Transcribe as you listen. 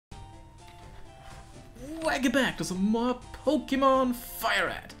welcome back to some more Pokemon Fire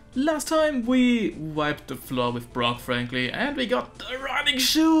Red. Last time we wiped the floor with Brock, frankly, and we got the running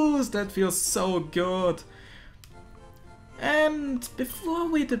shoes! That feels so good. And before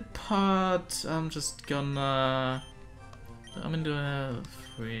we depart, I'm just gonna... I'm gonna do a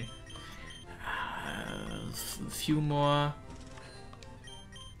few more.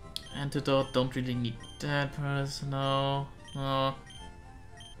 Antidote, don't really need that person, no.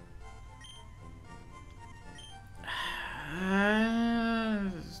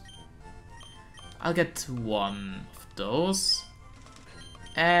 I'll get one of those.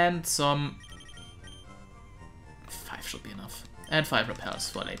 And some... 5 should be enough. And 5 repairs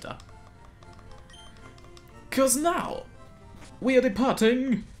for later. Cause now we are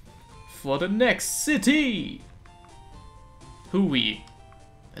departing for the next city! Hooey.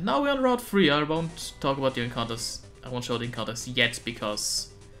 And now we're on Route 3. I won't talk about the encounters. I won't show the encounters yet because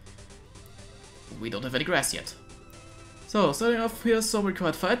we don't have any grass yet. So, starting off here, some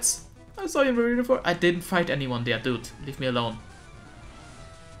required fights. I saw you in the arena before. I didn't fight anyone there, dude. Leave me alone.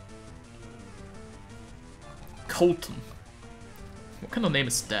 Colton. What kind of name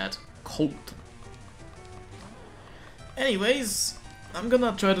is that? Colton. Anyways, I'm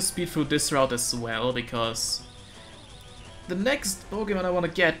gonna try to speed through this route as well, because the next Pokemon I wanna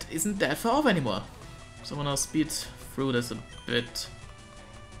get isn't that far off anymore. So I'm gonna speed through this a bit.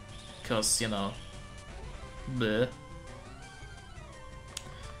 Because, you know, bleh.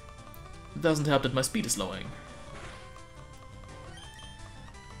 It doesn't help that my speed is lowering.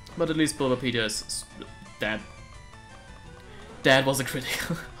 But at least Bulbapedia is... That was a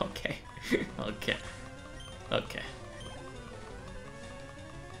critical. Okay.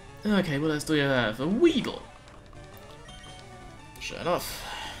 Okay, what else do you have? A Weedle. Sure enough.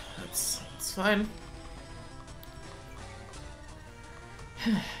 That's fine.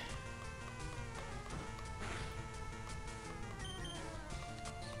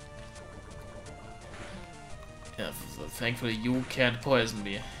 Yeah, thankfully you can't poison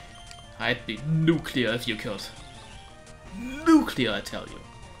me. I'd be nuclear if you could. Nuclear, I tell you.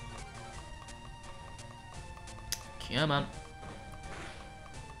 Come on.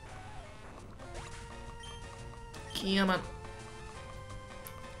 Come on.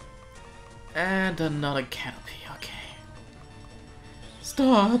 And another canopy, okay.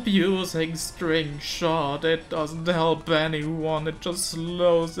 Stop using string shot, it doesn't help anyone, it just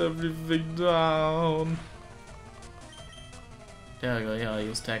slows everything down. There we go, yeah, I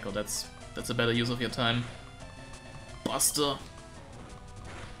use tackle, that's a better use of your time. Buster.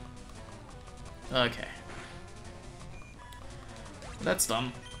 Okay. That's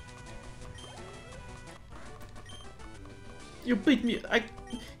done. You beat me,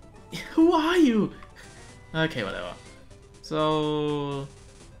 who are you? Okay, whatever. So...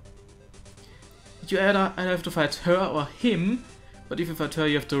 you either have to fight her or him, but if you fight her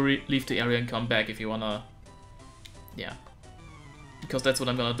you have to leave the area and come back if you wanna... yeah. Because that's what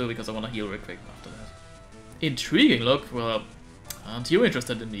I'm gonna do, because I wanna heal real quick after that. Intriguing, look. Well, aren't you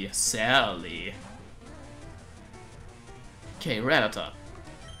interested in me? Sally. Okay, Rattata.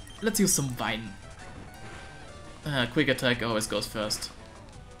 Let's use some Vine. Quick attack always goes first.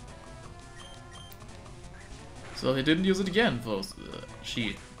 So he didn't use it again for...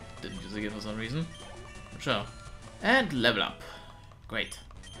 she didn't use it again for some reason. Sure. And level up. Great.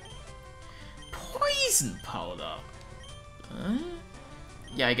 Poison powder.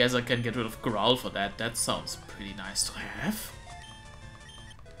 Yeah, I guess I can get rid of Growl for that. That sounds pretty nice to have.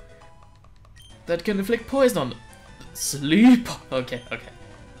 That can inflict poison on... sleep! Okay.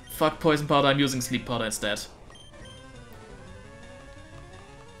 Fuck poison powder, I'm using sleep powder instead.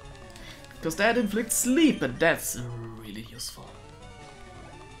 Because that inflicts sleep, and that's really useful.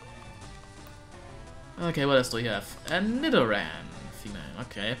 Okay, what else do we have? A Nidoran female,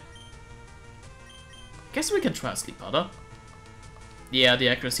 okay. Guess we can try sleep powder. Yeah, the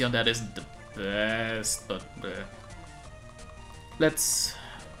accuracy on that isn't the best, but let's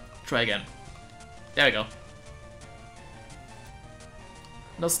try again. There we go.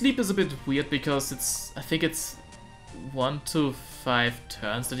 Now sleep is a bit weird because it's, I think it's 1 to 5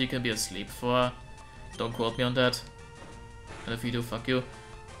 turns that you can be asleep for. Don't quote me on that. And if you do, fuck you.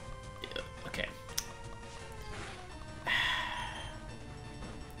 Yeah, okay.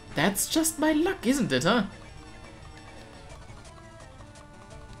 That's just my luck, isn't it, huh?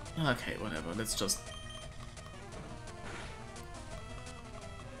 Okay, whatever, let's just...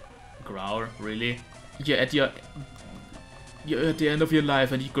 Growl, really? You're at the end of your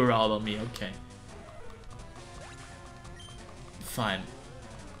life and you growl on me, okay. Fine.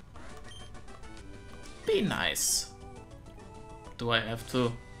 Be nice. Do I have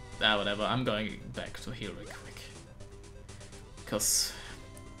to? whatever, I'm going back to heal real quick. Because,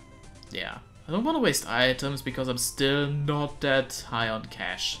 yeah, I don't want to waste items because I'm still not that high on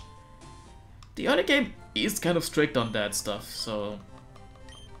cash. The early game is kind of strict on that stuff, so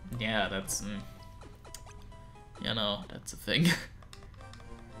yeah, that's, you know, that's a thing.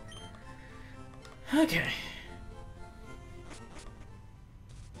 Okay.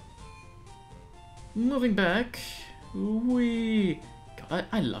 Moving back, God,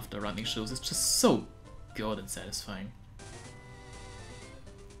 I love the running shoes, it's just so good and satisfying.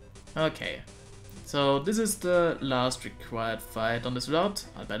 Okay, so this is the last required fight on this route.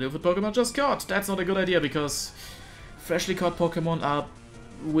 I'll bet you with Pokemon just caught. That's not a good idea because freshly caught Pokemon are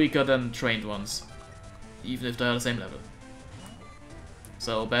weaker than trained ones, even if they're the same level.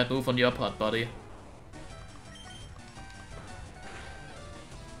 So bad move on your part, buddy.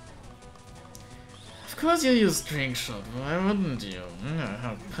 Of course you use String Shot, why wouldn't you?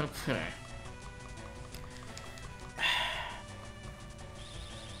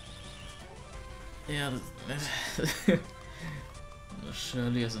 Yeah, that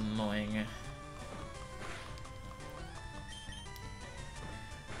surely is annoying.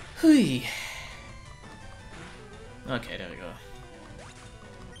 Hui. Okay, there we go.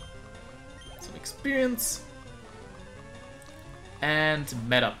 Some experience. And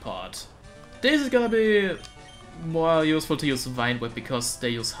Metapod. This is gonna be more useful to use Vine Whip because they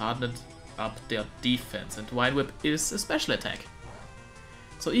use Hardened up their defense, and Vine Whip is a special attack.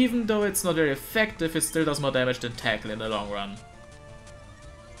 So even though it's not very effective, it still does more damage than Tackle in the long run.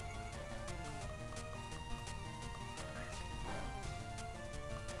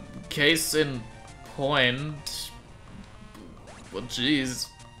 Case in point... Oh jeez.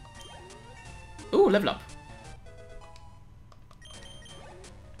 Ooh, level up.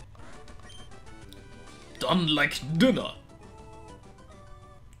 Done like dinner.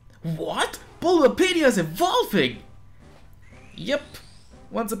 What? Bulbapedia is evolving! Yep.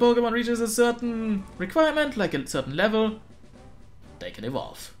 Once a Pokemon reaches a certain requirement, like a certain level, they can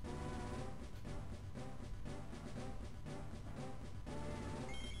evolve.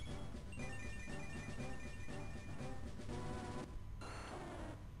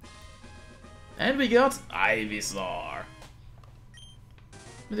 And we got Ivysaur.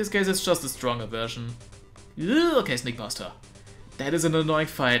 In this case, it's just a stronger version. Ugh, okay, Sneak Buster. That is an annoying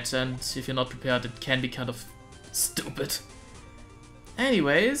fight, and if you're not prepared, it can be kind of stupid.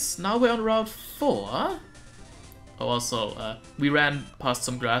 Anyways, now we're on Route 4. Also, we ran past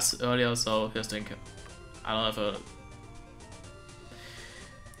some grass earlier, so here's the I don't know if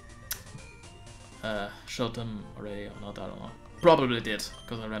I showed them already or not, I don't know. Probably did,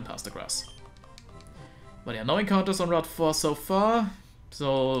 because I ran past the grass. But yeah, no encounters on Route 4 so far,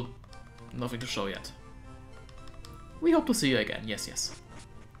 so nothing to show yet. We hope to see you again, yes, yes.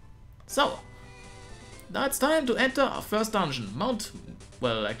 So, now it's time to enter our first dungeon,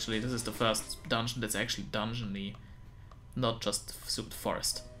 Well, actually, this is the first dungeon that's actually dungeon-y, not just super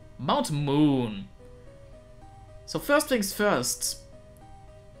forest. Mount Moon! So first things first,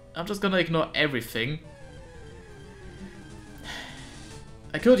 I'm just gonna ignore everything.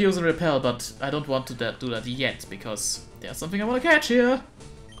 I could use a repel, but I don't want to do that yet, because there's something I want to catch here!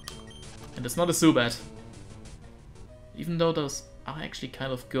 And it's not a Zubat. Even though those are actually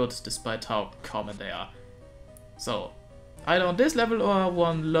kind of good, despite how common they are. So, either on this level or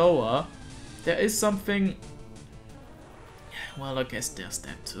one lower, there is something... Well, I guess there's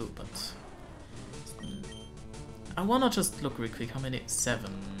that too, but... I wanna just look real quick, how many? 7.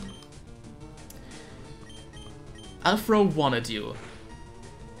 I'll throw one at you.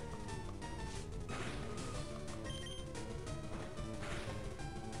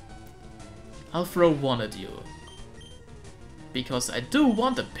 I'll throw one at you. Because I do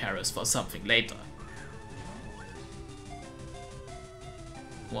want a Paris for something later.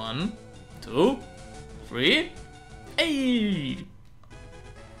 1, 2, 3, hey!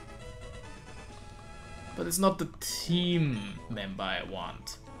 But it's not the team member I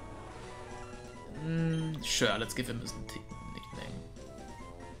want. Sure, let's give him his nickname.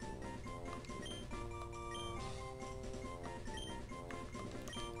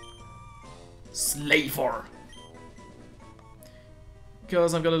 Slaver!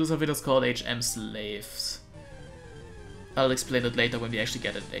 Because I'm gonna do something that's called HM Slaves. I'll explain it later when we actually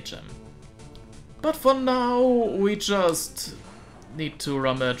get it HM. But for now, we just need to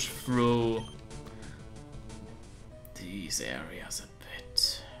rummage through these areas a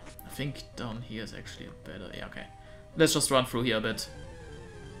bit. I think down here is actually a better... Yeah, okay. Let's just run through here a bit.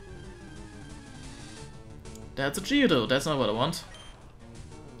 That's a Geodude, that's not what I want.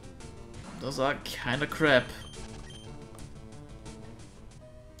 Those are kinda crap.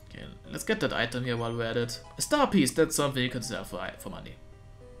 Okay, let's get that item here while we're at it. A star piece, that's something you can sell for money.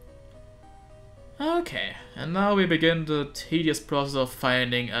 Okay, and now we begin the tedious process of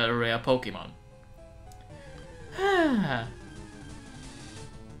finding a rare Pokémon.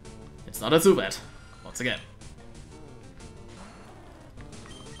 It's not a Zubat, once again.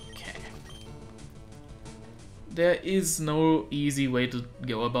 Okay. There is no easy way to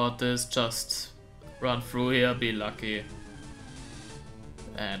go about this, just run through here, be lucky.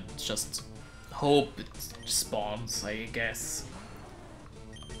 And just hope it spawns, I guess.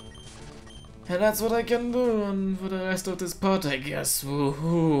 And that's what I can do and for the rest of this part, I guess.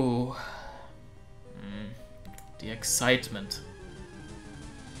 Woohoo! The excitement.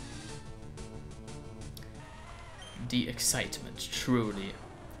 The excitement, truly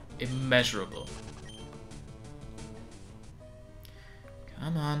immeasurable.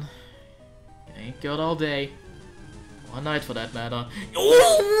 Come on. It ain't good all day. One night for that matter.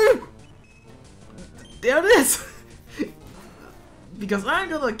 Oh! There it is! Because I'm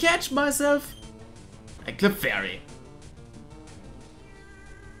gonna catch myself a Clefairy.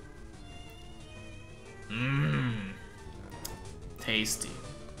 Mmm. Tasty.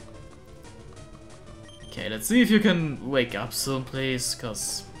 Okay, let's see if you can wake up soon, please,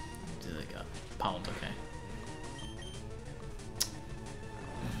 cause I got pound, okay.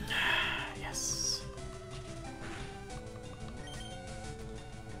 Yes.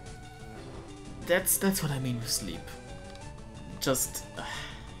 That's what I mean with sleep. Just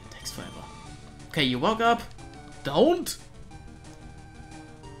takes forever. Okay, you woke up. Don't.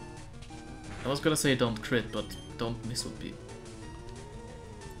 I was gonna say don't crit, but don't miss would be.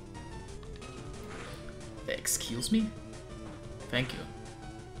 Excuse me? Thank you.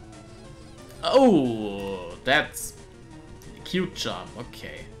 Oh, that's a cute charm.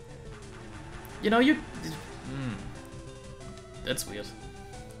 Okay. You know, you... That's weird.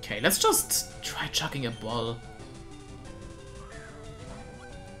 Okay, let's just try chucking a ball.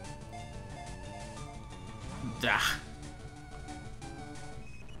 Ah.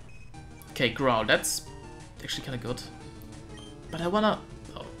 Okay, growl, that's actually kind of good. But I wanna...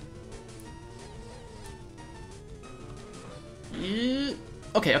 Oh. Yeah.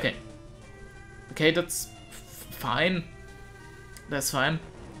 Okay, okay. Okay, that's fine. That's fine.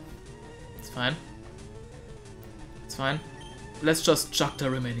 It's fine. It's fine. Let's just chuck the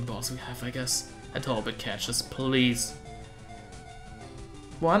remaining balls we have, I guess. And hope it catches, please.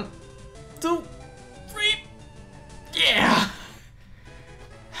 1, 2, 3. Yeah!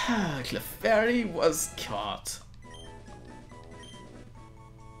 Clefairy was caught.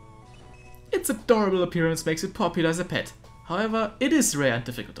 Its adorable appearance makes it popular as a pet. However, it is rare and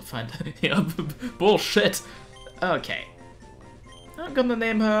difficult to find. Yeah, bullshit. Okay. I'm gonna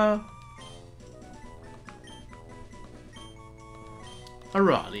name her...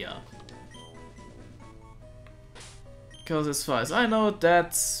 Auralia. Because as far as I know,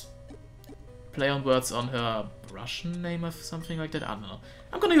 that's play on words on her Russian name or something like that. I don't know.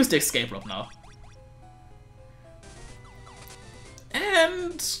 I'm gonna use the escape rope now.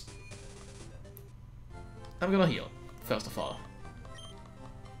 And I'm gonna heal, first of all.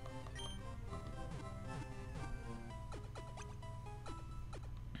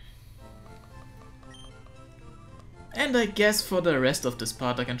 And I guess for the rest of this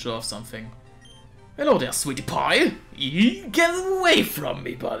part I can show off something. Hello there, sweetie pie! Get away from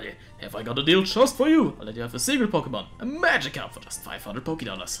me, buddy! Have I got a deal just for you? I'll let you have a secret Pokemon, a Magikarp for just 500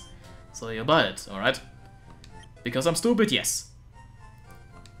 Pokédollars. So you buy it, alright? Because I'm stupid, yes.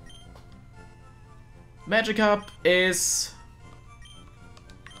 Magikarp is...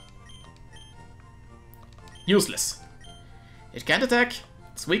 useless. It can't attack,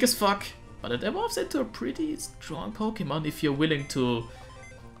 it's weak as fuck, but it evolves into a pretty strong Pokemon if you're willing to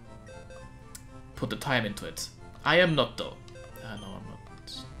put the time into it. I am not though. No, I'm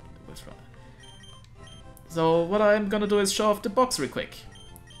not. So what I'm gonna do is show off the box real quick.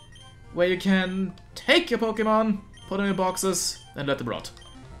 Where you can take your Pokemon, put them in boxes, and let them rot.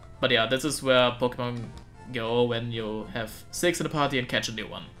 But yeah, this is where Pokemon go when you have 6 in the party and catch a new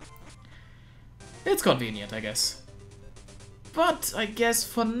one. It's convenient, I guess. But I guess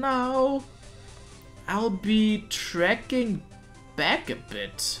for now, I'll be tracking back a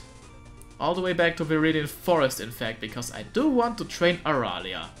bit. All the way back to Viridian Forest, in fact, because I do want to train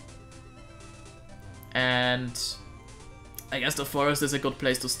Auralia. And I guess the forest is a good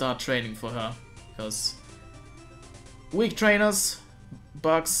place to start training for her, because weak trainers,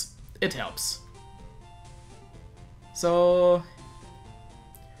 bugs, it helps. So,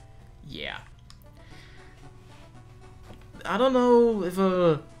 yeah. I don't know if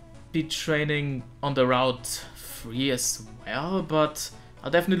I'll be training on the Route 3 as well, but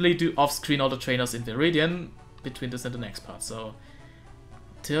I'll definitely do off-screen all the trainers in Viridian between this and the next part, so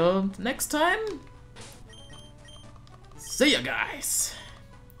till next time, see ya guys!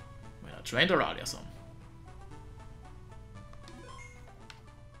 When I train the Radiosum.